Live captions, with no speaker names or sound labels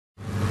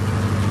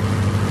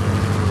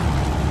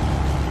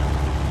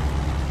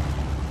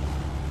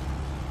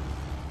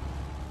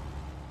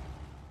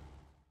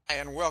Hi,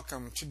 and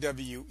welcome to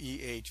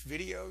WEH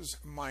Videos.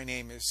 My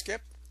name is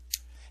Skip,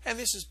 and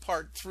this is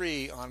part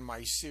 3 on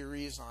my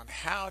series on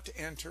how to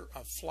enter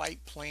a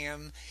flight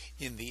plan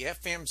in the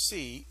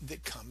FMC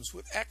that comes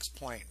with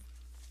X-Plane.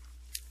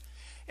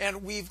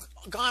 And we've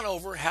gone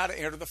over how to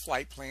enter the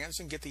flight plans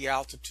and get the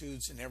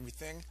altitudes and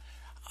everything,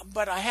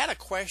 but I had a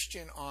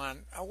question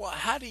on, well,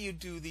 how do you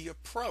do the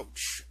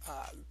approach?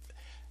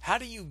 How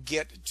do you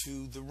get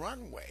to the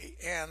runway?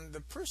 And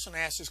the person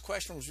asked this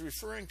question was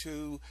referring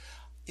to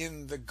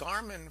in the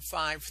Garmin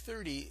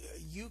 530,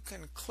 you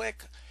can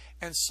click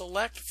and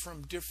select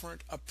from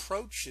different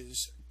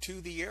approaches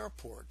to the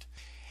airport.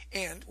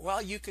 And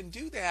while you can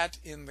do that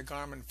in the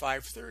Garmin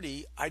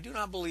 530, I do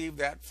not believe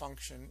that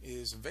function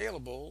is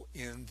available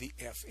in the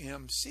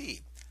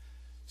FMC.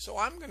 So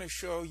I'm going to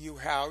show you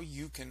how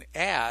you can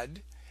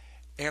add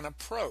an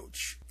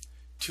approach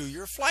to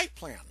your flight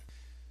plan.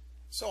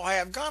 So I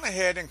have gone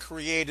ahead and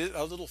created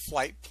a little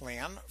flight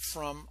plan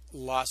from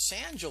Los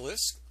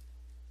Angeles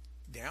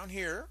down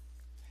here,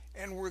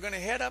 and we're going to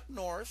head up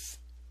north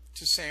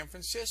to San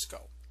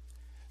Francisco.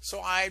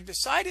 So I've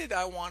decided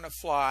I want to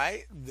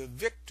fly the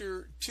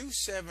Victor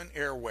 27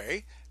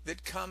 airway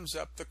that comes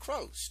up the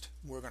coast.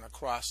 We're going to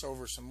cross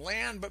over some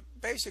land, but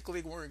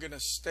basically we're going to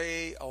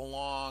stay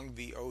along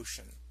the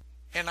ocean.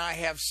 And I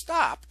have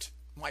stopped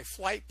my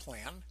flight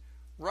plan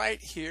right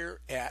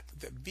here at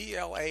the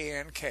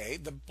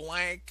BLANK, the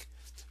blank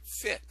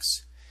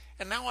fix.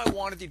 And now I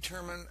want to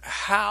determine,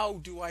 how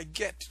do I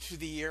get to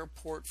the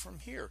airport from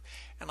here?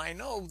 And I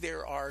know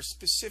there are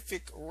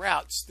specific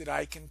routes that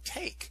I can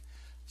take.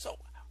 So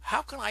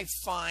how can I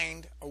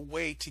find a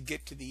way to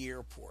get to the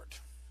airport?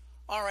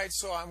 All right,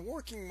 so I'm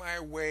working my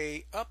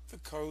way up the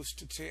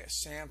coast to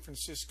San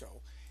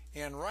Francisco.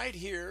 And right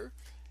here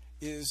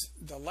is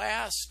the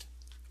last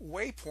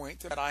waypoint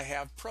that I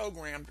have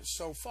programmed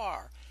so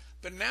far.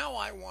 But now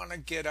I want to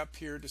get up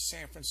here to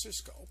San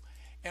Francisco.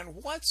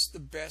 And what's the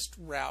best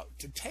route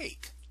to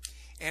take?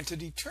 And to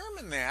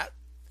determine that,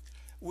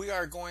 we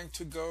are going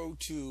to go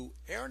to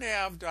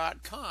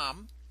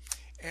airnav.com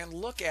and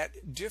look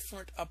at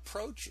different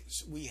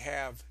approaches. We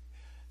have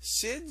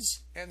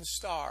SIDS and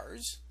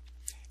stars,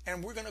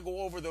 and we're going to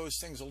go over those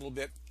things a little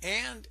bit,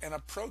 and an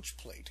approach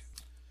plate.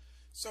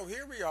 So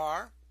here we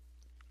are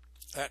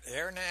at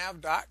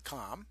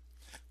airnav.com.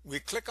 We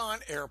click on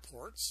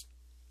airports,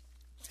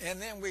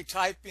 and then we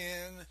type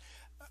in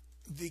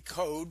the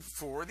code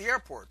for the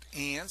airport.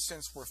 And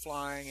since we're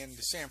flying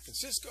into San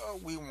Francisco,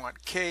 we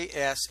want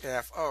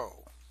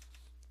KSFO.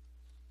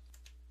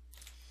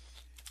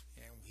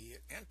 And we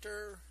hit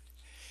enter,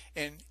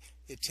 and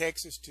it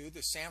takes us to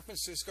the San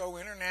Francisco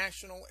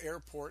International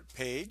Airport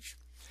page.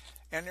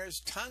 And there's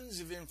tons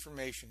of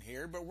information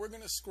here, but we're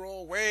going to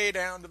scroll way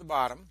down to the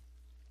bottom.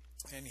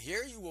 And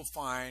here you will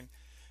find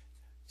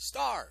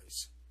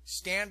stars,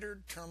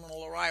 standard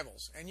terminal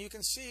arrivals. And you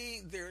can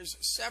see there's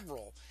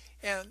several.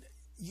 And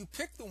you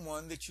pick the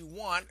one that you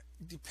want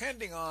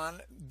depending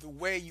on the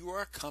way you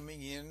are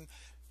coming in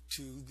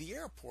to the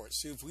airport.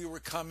 So if we were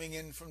coming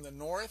in from the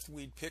north,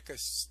 we'd pick a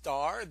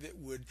star that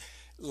would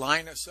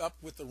line us up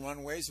with the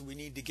runways that we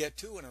need to get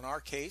to. And in our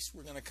case,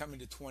 we're going to come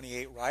into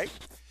 28 right.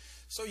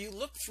 So you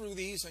look through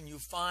these and you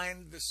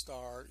find the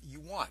star you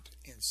want.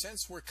 And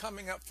since we're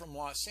coming up from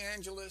Los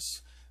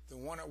Angeles, the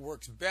one that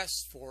works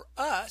best for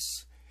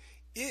us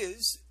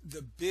is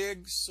the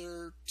Big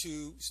Sur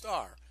 2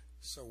 star.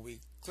 So we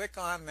click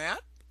on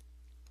that,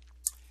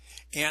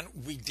 and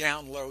we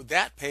download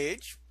that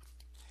page,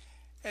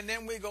 and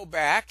then we go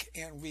back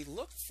and we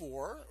look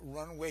for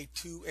runway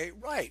 28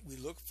 right. We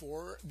look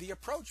for the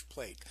approach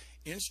plate,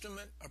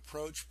 instrument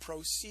approach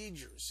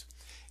procedures,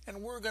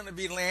 and we're going to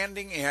be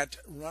landing at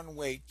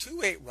runway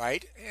 28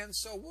 right. And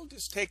so we'll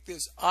just take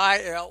this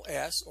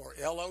ILS or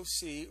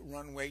LOC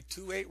runway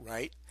 28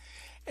 right,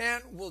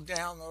 and we'll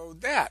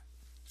download that.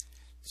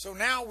 So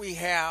now we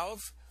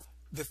have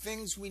the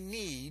things we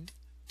need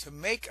to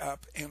make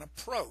up an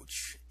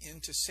approach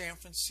into San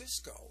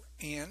Francisco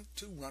and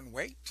to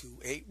runway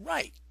 28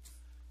 right.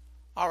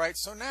 All right,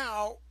 so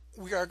now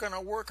we are going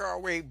to work our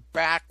way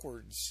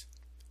backwards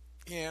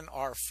in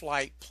our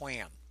flight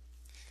plan.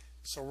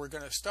 So we're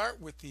going to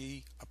start with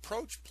the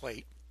approach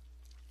plate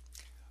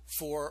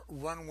for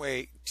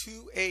runway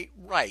 28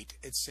 right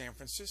at San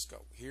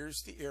Francisco.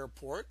 Here's the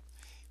airport,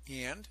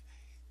 and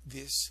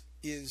this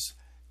is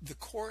the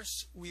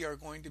course we are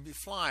going to be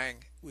flying,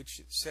 which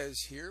it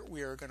says here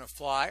we are going to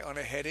fly on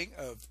a heading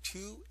of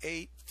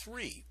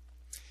 283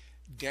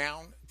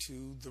 down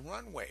to the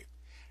runway.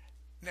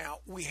 Now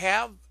we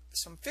have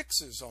some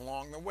fixes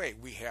along the way.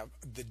 We have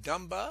the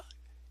Dumba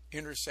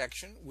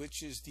intersection,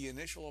 which is the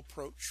initial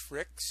approach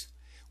fix.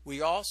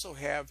 We also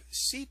have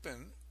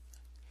Seepin,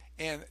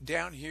 and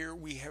down here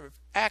we have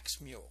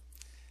Axmule.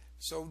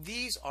 So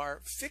these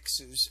are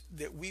fixes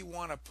that we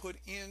want to put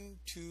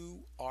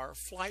into our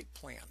flight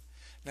plan.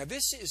 Now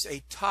this is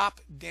a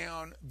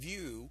top-down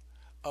view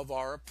of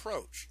our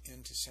approach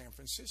into San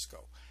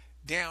Francisco.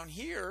 Down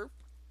here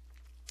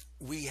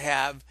we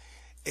have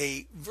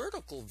a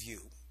vertical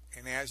view,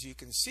 and as you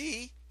can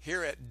see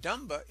here at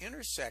Dumba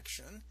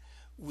intersection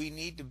we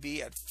need to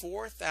be at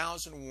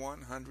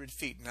 4,100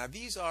 feet. Now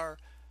these are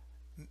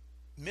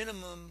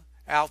minimum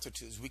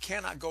altitudes. We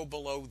cannot go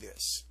below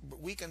this,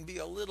 but we can be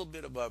a little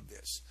bit above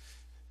this.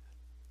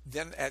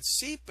 Then at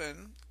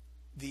Siepen,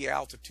 the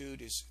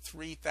altitude is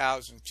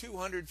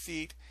 3,200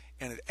 feet,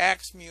 and at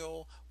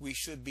Axmule we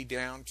should be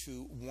down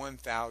to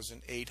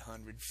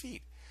 1,800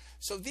 feet.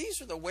 So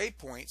these are the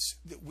waypoints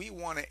that we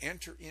want to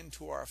enter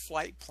into our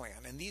flight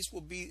plan, and these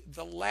will be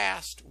the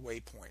last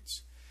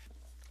waypoints.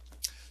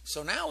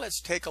 So now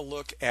let's take a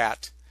look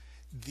at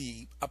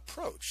the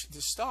approach,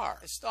 the star.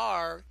 A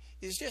star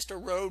is just a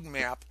road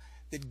map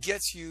that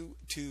gets you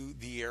to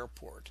the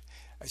airport,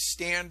 a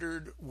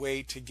standard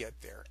way to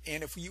get there.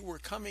 And if you were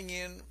coming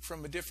in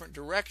from a different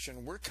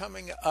direction, we're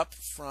coming up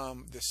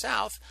from the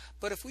south,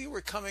 but if we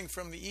were coming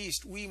from the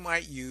east, we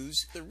might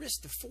use the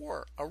Rista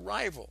 4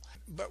 arrival.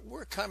 But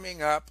we're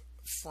coming up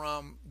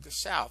from the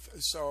south.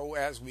 So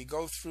as we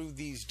go through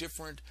these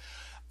different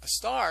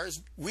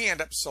stars, we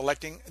end up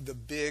selecting the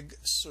Big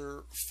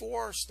Sur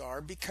 4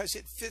 star because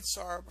it fits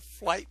our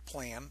flight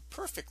plan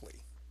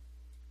perfectly.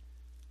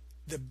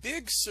 The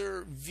Big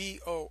Sur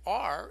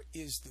VOR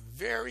is the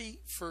very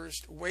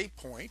first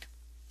waypoint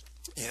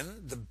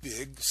in the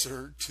Big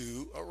Sur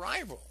 2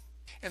 arrival.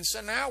 And so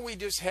now we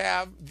just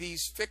have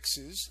these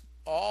fixes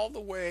all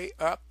the way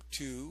up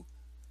to,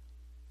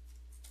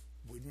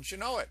 wouldn't you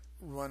know it,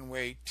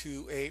 runway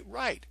 28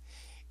 right.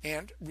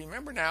 And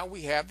remember now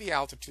we have the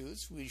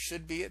altitudes. We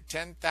should be at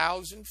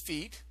 10,000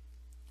 feet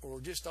or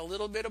just a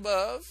little bit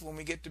above when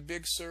we get to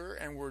Big Sur,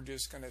 and we're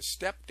just going to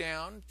step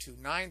down to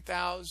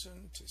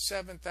 9,000 to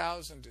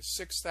 7,000 to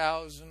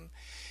 6,000,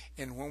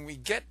 and when we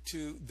get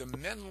to the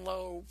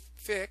Menlo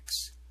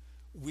fix,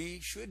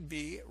 we should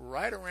be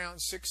right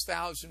around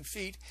 6,000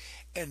 feet.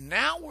 And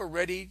now we're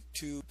ready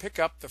to pick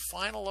up the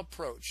final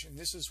approach, and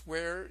this is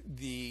where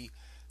the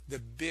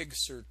Big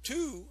Sur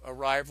 2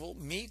 arrival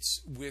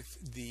meets with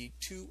the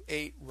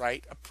 28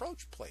 right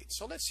approach plate.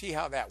 So let's see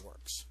how that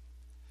works.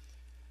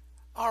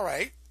 All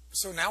right,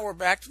 so now we're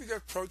back to the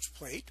approach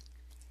plate,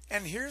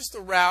 and here's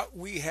the route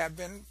we have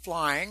been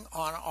flying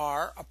on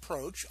our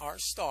approach, our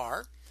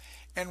star,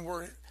 and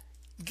we're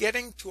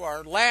getting to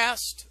our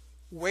last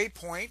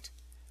waypoint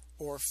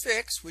or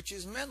fix, which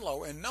is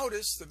Menlo. And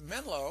notice that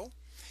Menlo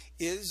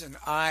is an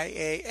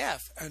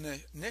IAF,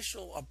 an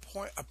initial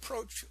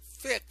approach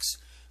fix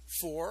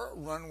for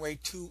runway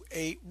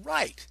 28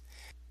 right.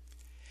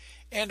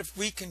 And if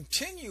we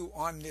continue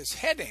on this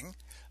heading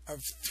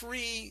of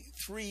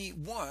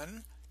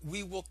 331,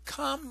 we will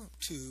come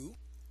to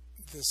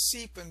the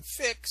Siepen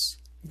fix,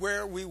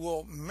 where we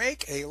will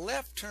make a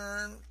left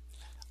turn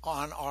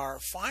on our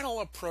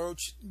final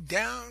approach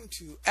down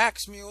to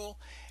Axmule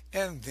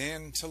and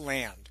then to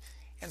land.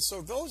 And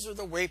so those are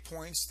the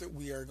waypoints that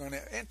we are going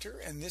to enter,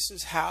 and this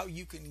is how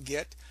you can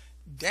get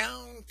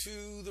down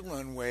to the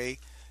runway,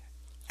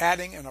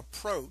 adding an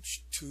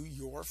approach to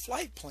your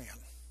flight plan.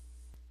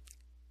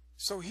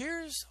 So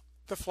here's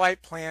the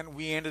flight plan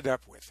we ended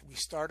up with. We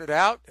started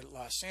out at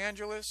Los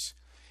Angeles,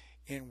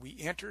 and we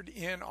entered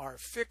in our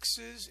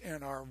fixes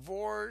and our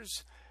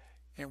VORs,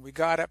 and we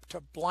got up to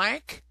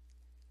blank,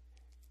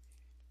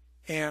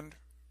 and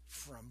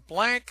from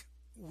blank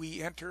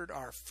we entered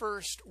our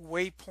first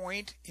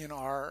waypoint in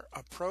our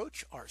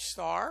approach, our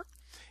star,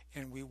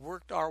 and we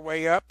worked our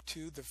way up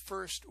to the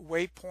first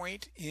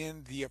waypoint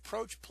in the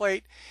approach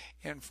plate,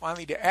 and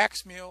finally to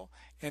Axmule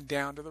and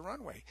down to the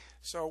runway.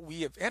 So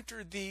we have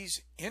entered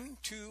these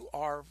into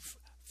our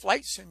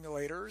flight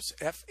simulators,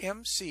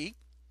 FMC,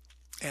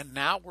 and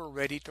now we're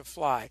ready to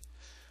fly.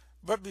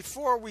 But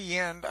before we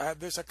end,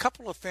 there's a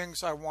couple of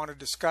things I want to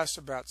discuss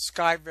about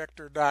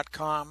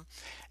skyvector.com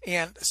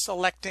and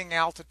selecting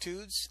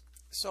altitudes.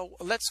 So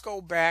let's go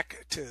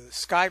back to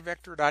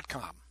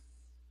skyvector.com.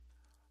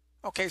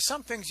 Okay,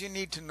 some things you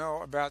need to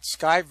know about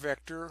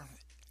SkyVector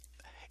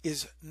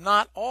is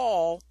not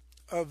all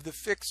of the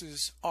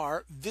fixes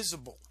are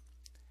visible.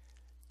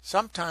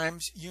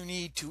 Sometimes you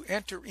need to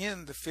enter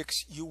in the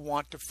fix you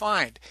want to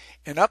find.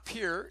 And up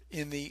here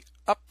in the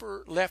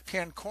upper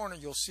left-hand corner,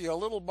 you'll see a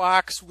little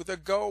box with a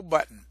go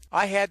button.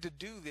 I had to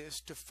do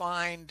this to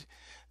find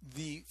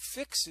the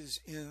fixes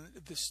in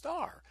the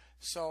star.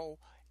 So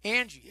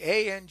Anjee,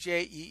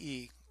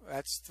 A-N-J-E-E,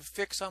 that's the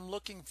fix I'm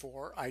looking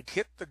for. I'd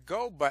hit the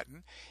go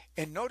button,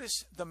 and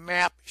notice the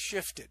map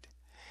shifted.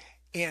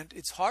 And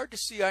it's hard to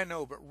see, I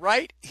know, but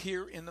right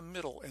here in the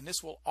middle, and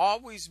this will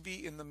always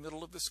be in the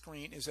middle of the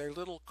screen, is a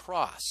little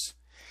cross.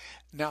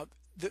 Now,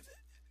 the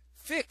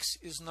fix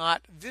is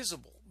not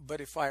visible,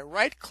 but if I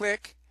right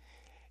click,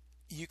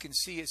 you can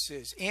see it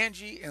says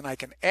Anjee, and I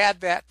can add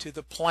that to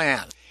the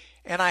plan.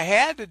 And I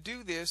had to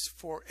do this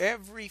for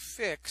every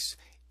fix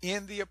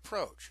in the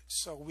approach.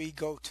 So we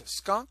go to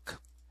Skunk.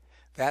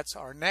 That's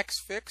our next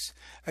fix.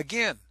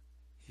 Again,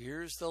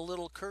 here's the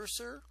little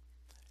cursor.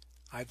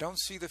 I don't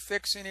see the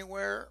fix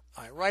anywhere.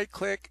 I right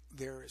click,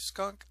 there is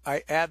Skunk.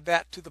 I add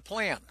that to the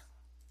plan.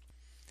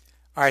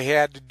 I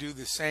had to do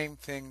the same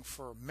thing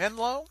for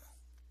Menlo,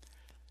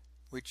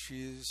 which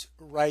is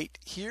right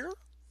here.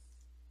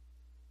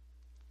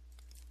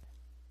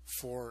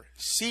 For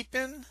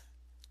Siepen,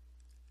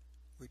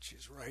 which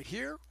is right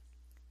here.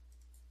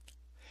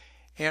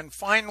 And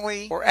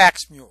finally, for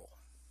axe mule,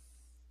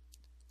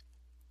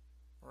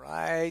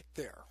 right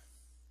there.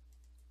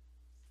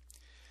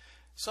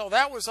 So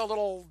that was a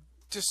little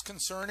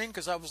disconcerting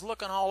because I was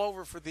looking all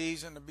over for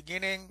these in the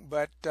beginning,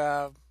 but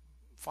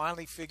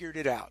finally figured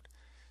it out.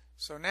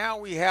 So now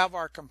we have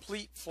our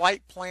complete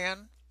flight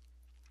plan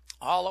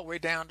all the way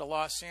down to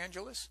Los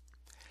Angeles.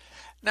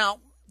 Now,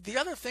 the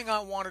other thing I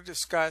want to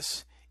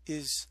discuss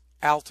is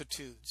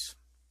altitudes.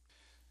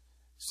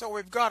 So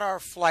we've got our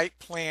flight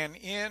plan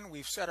in,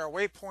 we've set our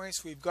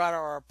waypoints, we've got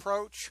our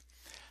approach,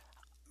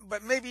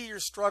 but maybe you're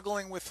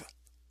struggling with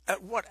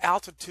at what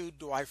altitude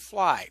do I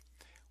fly?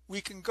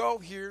 We can go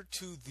here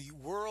to the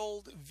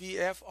World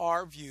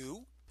VFR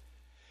view,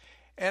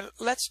 and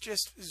let's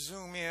just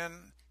zoom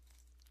in.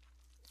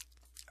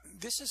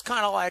 This is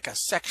kind of like a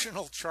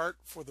sectional chart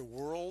for the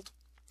world,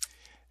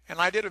 and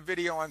I did a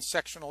video on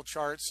sectional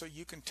charts, so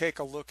you can take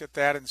a look at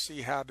that and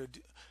see how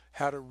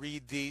to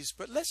read these.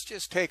 But let's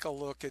just take a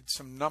look at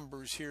some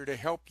numbers here to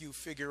help you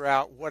figure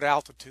out what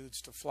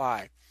altitudes to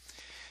fly.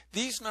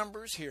 These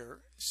numbers here,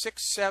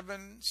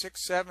 67,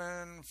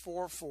 67,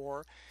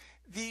 44,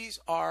 these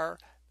are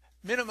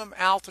minimum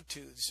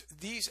altitudes.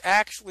 These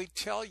actually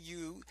tell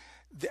you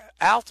the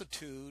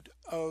altitude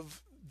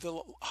of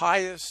the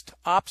highest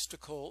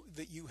obstacle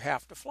that you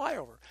have to fly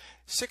over.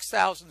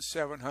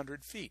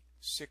 6,700 feet,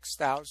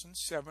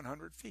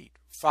 6,700 feet,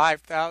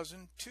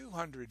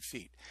 5,200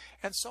 feet,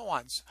 and so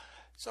on.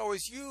 So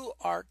as you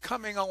are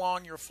coming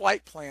along your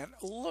flight plan,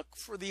 look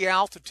for the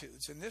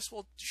altitudes, and this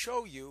will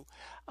show you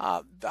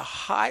the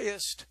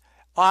highest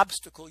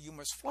obstacle you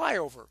must fly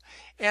over.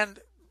 And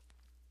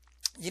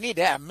you need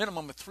to have a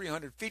minimum of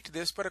 300 feet to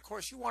this, but of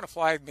course you want to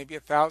fly maybe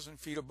 1,000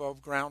 feet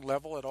above ground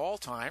level at all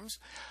times.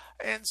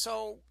 And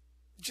so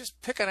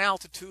just pick an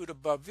altitude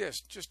above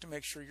this just to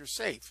make sure you're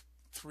safe.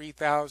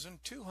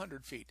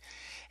 3,200 feet.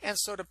 And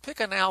so to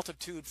pick an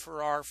altitude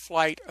for our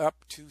flight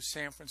up to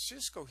San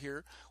Francisco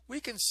here,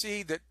 we can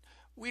see that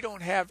we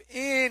don't have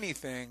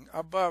anything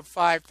above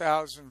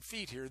 5,000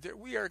 feet here that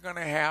we are going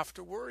to have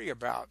to worry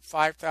about.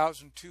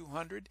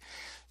 5,200.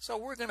 So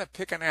we're going to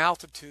pick an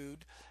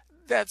altitude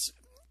that's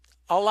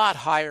a lot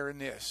higher than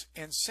this.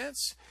 And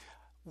since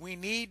we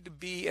need to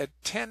be at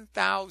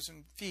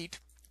 10,000 feet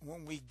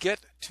when we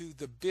get to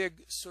the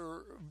Big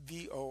Sur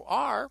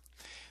VOR,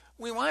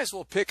 we might as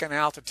well pick an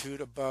altitude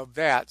above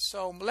that.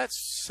 So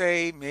let's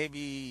say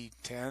maybe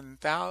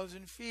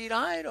 10,000 feet.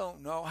 I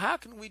don't know. How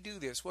can we do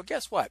this? Well,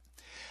 guess what?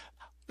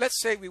 Let's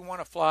say we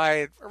want to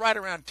fly right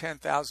around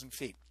 10,000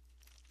 feet.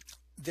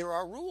 There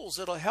are rules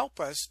that will help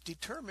us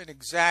determine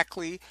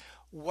exactly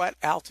what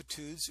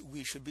altitudes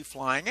we should be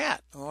flying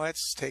at.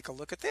 Let's take a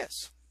look at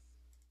this.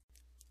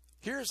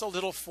 Here's a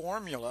little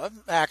formula.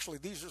 Actually,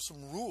 these are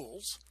some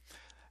rules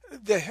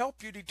that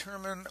help you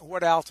determine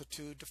what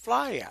altitude to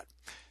fly at.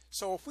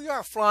 So if we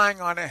are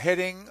flying on a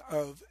heading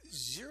of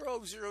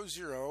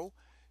 000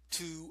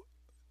 to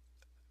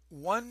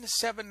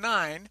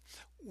 179,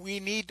 we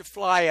need to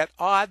fly at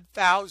odd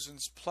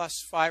thousands plus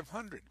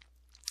 500.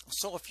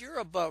 So if you're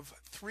above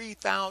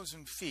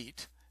 3,000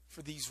 feet,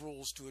 for these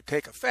rules to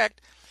take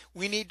effect,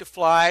 we need to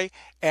fly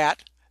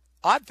at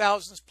odd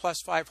thousands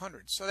plus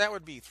 500. So that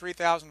would be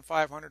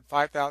 3,500,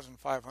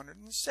 5,500,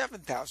 and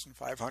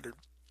 7,500.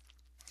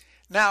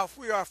 Now, if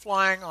we are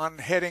flying on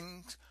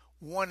headings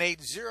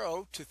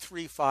 180 to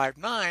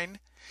 359,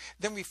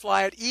 then we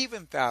fly at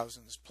even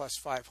thousands plus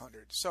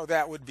 500. So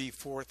that would be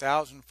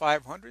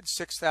 4,500,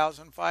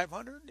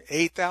 6,500,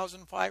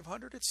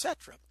 8,500,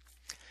 etc.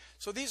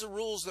 So these are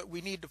rules that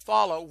we need to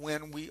follow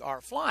when we are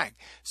flying.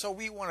 So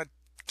we want to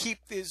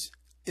keep these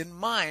in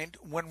mind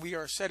when we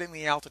are setting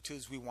the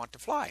altitudes we want to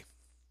fly.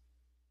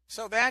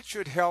 So that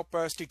should help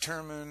us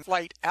determine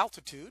flight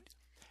altitude.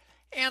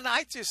 And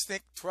I just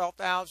think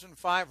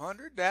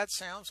 12,500, that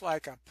sounds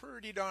like a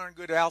pretty darn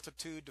good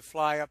altitude to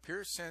fly up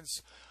here,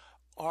 since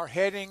our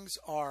headings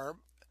are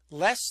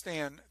less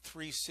than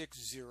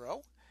 360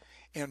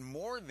 and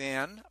more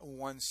than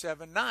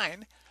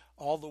 179.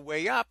 All the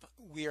way up,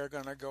 we are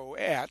going to go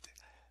at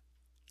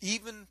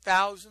even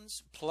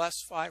thousands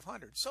plus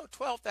 500. So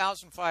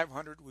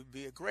 12,500 would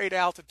be a great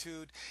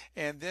altitude.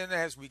 And then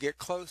as we get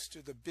close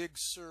to the Big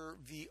Sur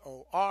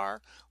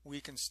VOR, we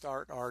can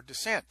start our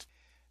descent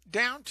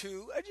down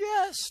to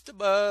just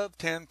above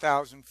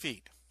 10,000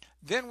 feet.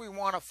 Then we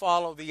want to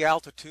follow the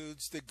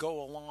altitudes that go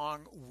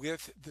along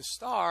with the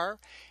star,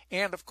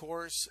 and of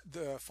course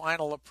the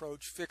final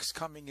approach fix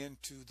coming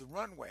into the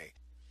runway.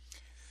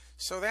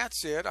 So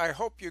that's it. I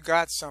hope you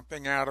got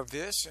something out of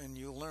this and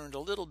you learned a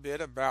little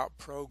bit about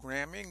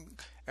programming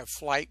a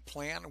flight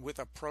plan with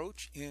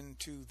approach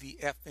into the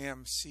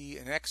FMC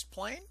and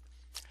X-plane.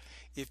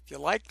 If you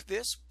liked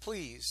this,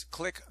 please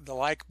click the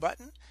like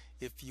button.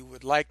 If you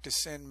would like to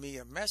send me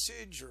a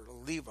message or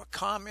leave a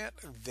comment,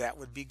 that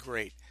would be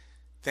great.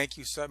 Thank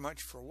you so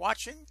much for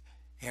watching,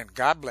 and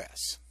God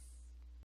bless.